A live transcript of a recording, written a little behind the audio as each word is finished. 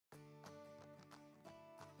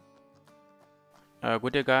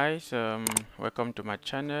Good day guys, welcome to my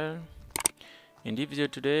channel. In this video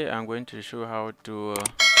today I'm going to show how to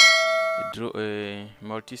draw a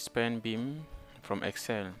multi-span beam from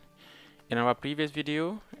Excel. In our previous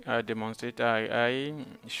video I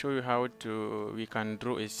show you how we can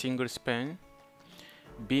draw a single span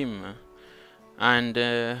beam, and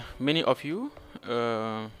many of you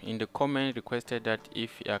in the comment requested that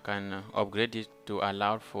if I can upgrade it to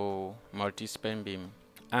allow for multi-span beam.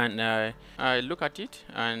 And I look at it,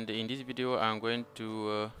 and in this video I'm going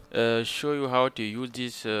to show you how to use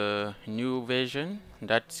this new version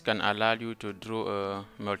that can allow you to draw a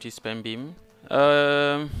multi-span beam.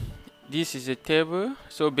 This is a table,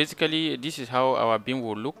 so basically this is how our beam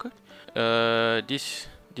will look. This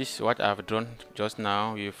is what I've drawn just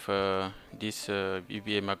now with this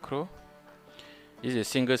VBA macro. This is a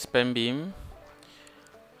single span beam,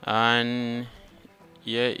 and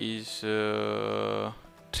here is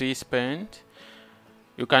 3 span.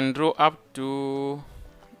 You can draw up to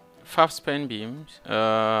 5 span beams.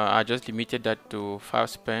 I just limited that to 5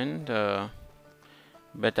 span,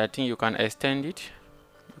 but I think you can extend it.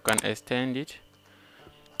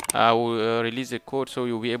 I will release the code so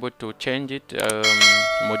you'll be able to change it,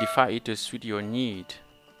 modify it to suit your need.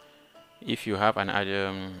 If you have an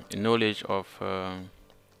knowledge of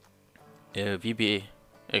VBA,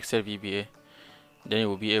 Excel VBA, then you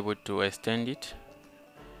will be able to extend it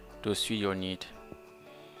to suit your need.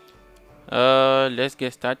 Let's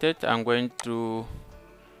get started. I'm going to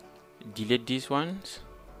delete these ones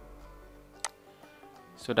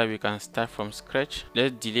so that we can start from scratch.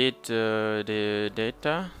 Let's delete the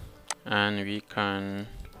data, and we can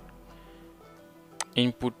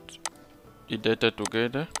input the data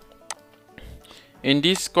together. In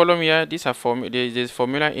this column here, there's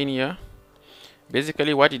formula in here.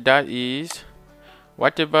 Basically what it does is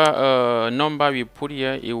whatever number we put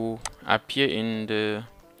here, it will appear in the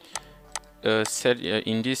cell,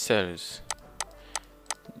 in these cells.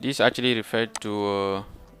 This actually refers to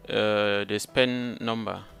the span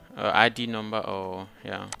number, ID number, or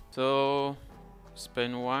yeah. So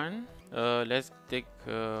span 1, let's take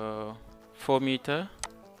 4 meter.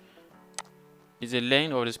 Is the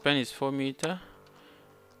length of the span is 4 meter.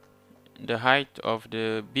 The height of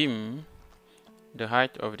the beam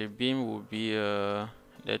will be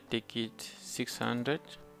let's take it 600.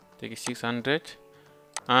 Take it 600,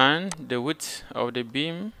 and the width of the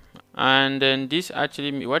beam. And then this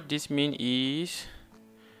actually, what this means is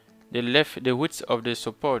the width of the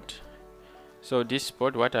support. So this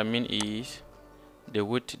support, what I mean is the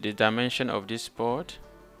width, the dimension of this support.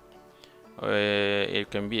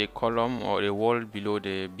 It can be a column or a wall below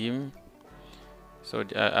the beam. So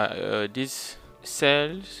these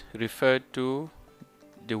cells refer to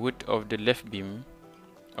the width of the left beam,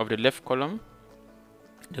 of the left column,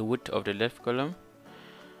 the width of the left column,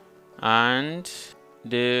 and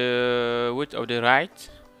the width of the right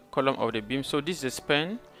column of the beam. So this is a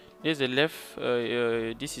span. This is a left.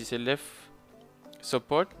 This is a left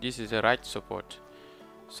support. This is a right support.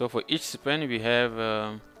 So for each span we have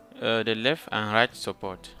the left and right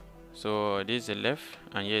support. So this is the left,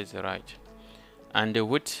 and here is the right. And the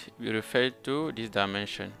width we refer to this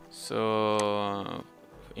dimension. So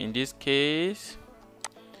in this case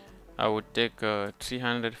I would take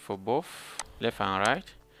 300 for both left and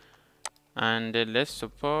right. And the left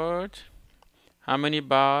support, how many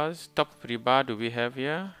bars, top rebar do we have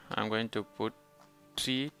here? I'm going to put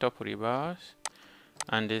 3 top rebars.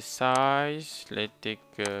 And the size, let's take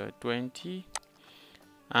 20.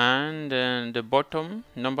 And then the bottom,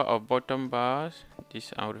 number of bottom bars,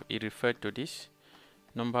 this it refer to this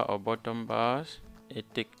number of bottom bars. I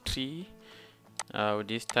take 3.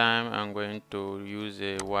 This time I'm going to use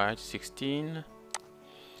a wide 16.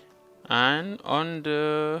 And on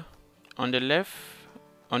the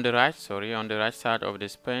right side of the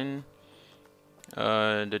span,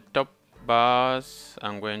 the top bars,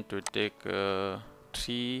 I'm going to take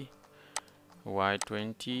 3 wide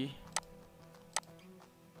 20,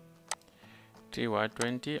 3 wide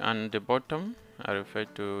 20, and the bottom I refer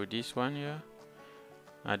to this one here.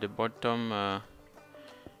 At the bottom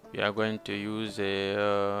we are going to use a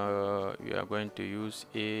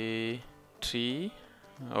 3,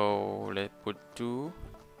 or let's put 2,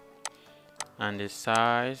 and the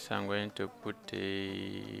size I'm going to put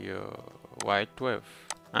a wide 12.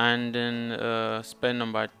 And then span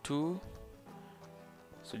number 2,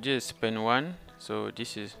 so this is span 1, so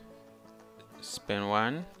this is span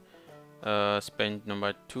 1, span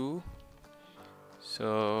number 2.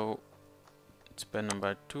 So span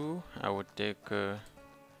number 2, I would take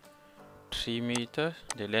 3 meters.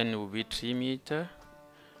 The length will be 3 meters,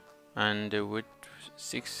 and the width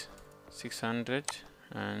 6 600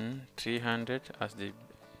 and 300 as the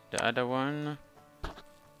other one,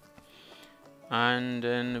 and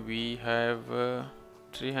then we have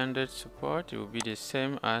 300 support. It will be the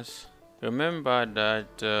same as, remember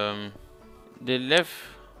that the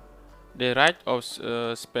right of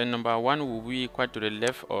span number 1 will be equal to the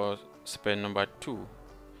left of span number 2,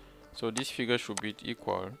 so this figure should be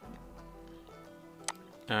equal.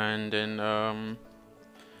 And then the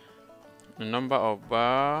number of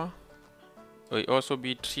bar will also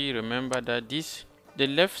be 3. Remember that the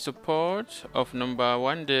left support of number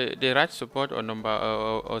 1, the right support of number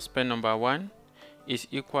or span number 1 is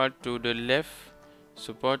equal to the left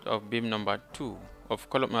support of beam number 2, of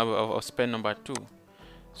column of span number 2.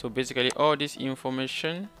 So basically all this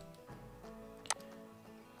information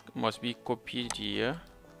must be copied here.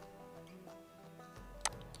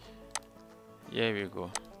 Here we go.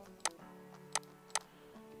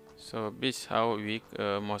 So this is how we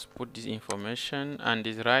must put this information, and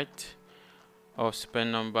this right of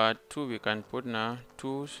span number 2 we can put now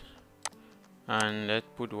 2, and let's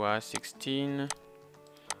put y 16,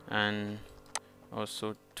 and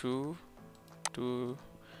also 2,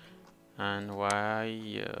 and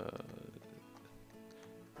y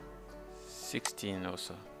 16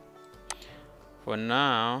 also. For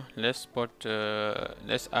now, let's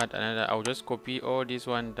add another. I'll just copy all this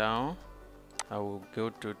one down. I will go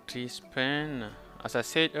to 3 span. As I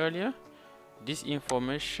said earlier, this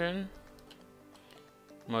information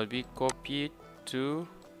must be copied to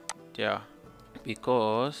there,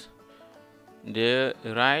 because the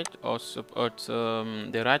right of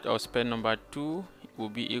span number 2 will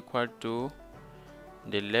be equal to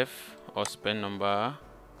the left of span number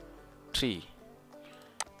 3.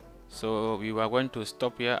 So we are going to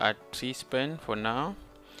stop here at 3 span for now.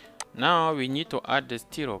 Now we need to add the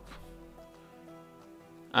stirrup,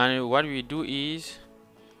 and what we do is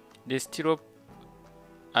the stirrup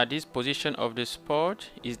at this position of the support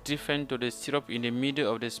is different to the stirrup in the middle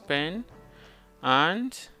of the span,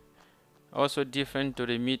 and also different to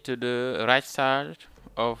the right side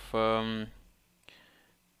of the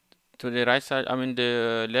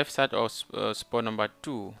left side of support number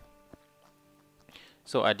 2.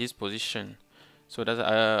 So at this position, so that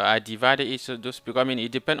I divided it, so just because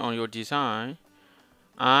it depends on your design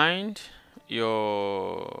and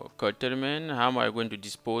your curtailment. How am I going to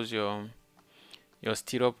dispose your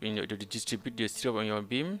stirrup to distribute the stirrup on your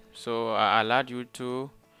beam? So I allowed you to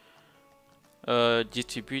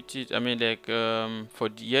distribute it. For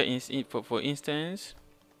instance,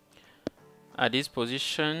 at this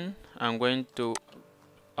position, I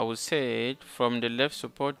will say from the left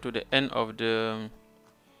support to the end of the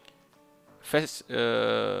first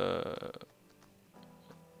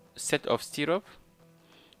set of stirrup,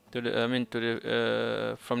 from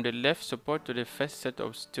the left support to the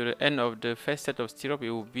end of the first set of stirrup, it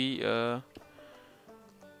will be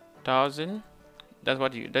 1000. That's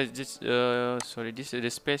what the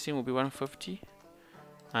spacing will be 150,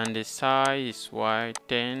 and the size is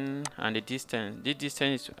y10, and the distance. This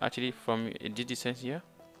distance is actually from this distance here,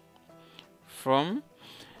 from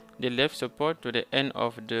the left support to the end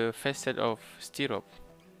of the first set of stirrup.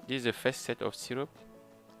 This is the first set of stirrup.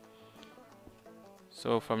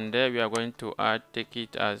 So from there we are going to take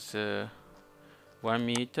it as 1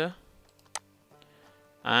 meter,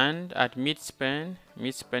 and at mid span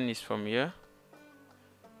is from here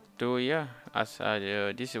to here. As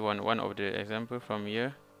this is one of the example, from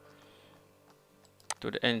here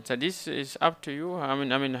to the end. So this is up to you.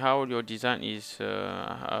 How your design is.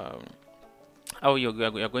 How you are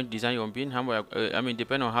going to design your beam.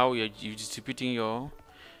 Depend on how you're distributing your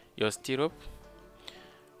stirrup.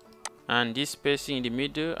 And this spacing in the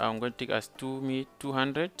middle, I'm going to take as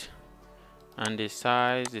 200, and the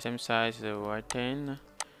size, the same size, y10,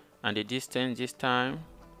 and the distance this time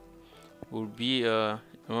will be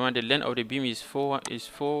remember the length of the beam is 4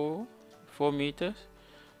 meters.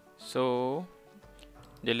 So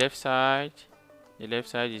the left side is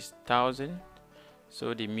 1000.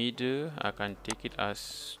 So the middle, I can take it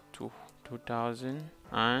as 2000,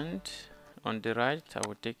 and on the right I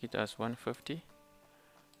will take it as 150,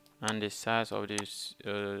 and the size of this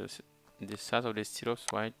stirrups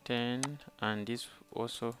y10, and this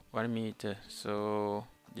also 1 meter. So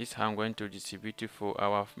this I'm going to distribute it for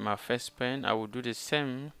my first span. I will do the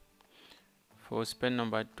same for span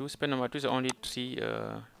number 2. Span number 2 is only 3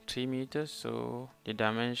 meters, so the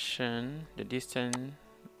dimension, the distance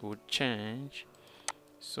would change.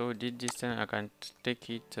 So this distance I can take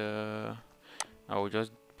it, I will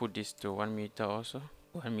just put this to 1 meter also.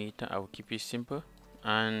 1 meter, I will keep it simple.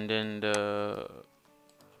 And then the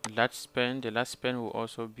last span will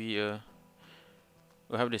also be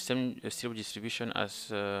we have the same zero distribution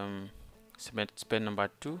as span number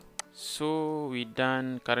 2. So we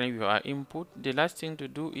done currently with our input. The last thing to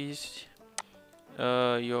do is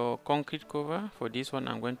your concrete cover. For this one,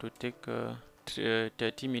 I'm going to take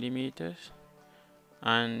 30 millimeters,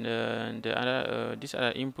 and the other this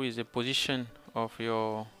other input is the position of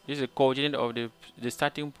your, this is the coordinate of the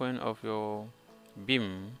starting point of your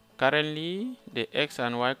beam. Currently, the x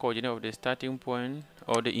and y coordinate of the starting point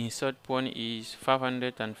or the insert point is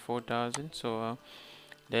 500 and 4000. So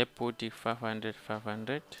let's put it 500,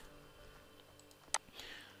 500,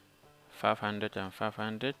 500 and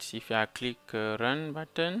 500. If I click run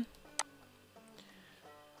button,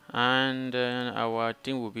 and our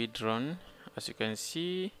thing will be drawn. As you can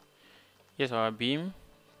see, yes, our beam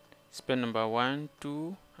span number 1,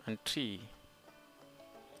 2 and 3.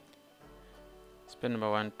 Span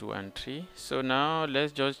number 1, 2 and 3. So now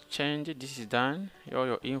let's just change it. This is done. All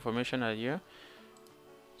your information are here.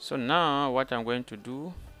 So now what I'm going to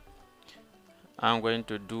do,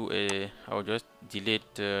 I'll just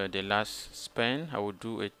delete the last span. I will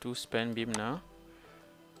do a 2 span beam now.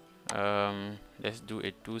 Let's do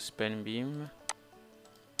a 2 span beam,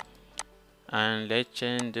 and let's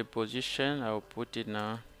change the position. I'll put it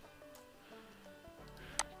now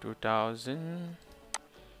 2000.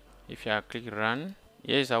 If I click run,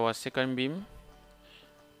 here's our second beam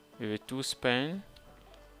with a 2 span.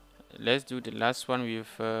 Let's do the last one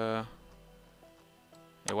with a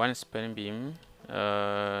 1 span beam.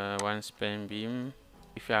 1 span beam.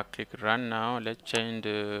 If I click run now, let's change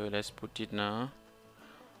the, let's put it now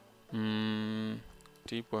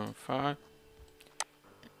 3.5.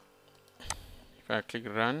 If I click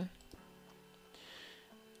run,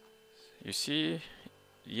 you see,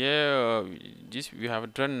 yeah, this we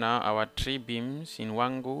have drawn now our 3 beams in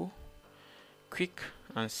one go, quick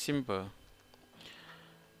and simple.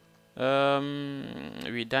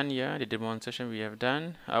 We done here the demonstration we have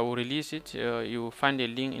done. I will release it. You will find a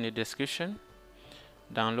link in the description.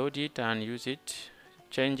 Download it and use it.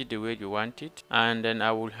 Change it the way you want it, and then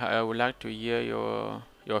I would like to hear your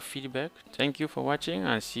feedback. Thank you for watching,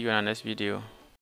 and see you in the next video.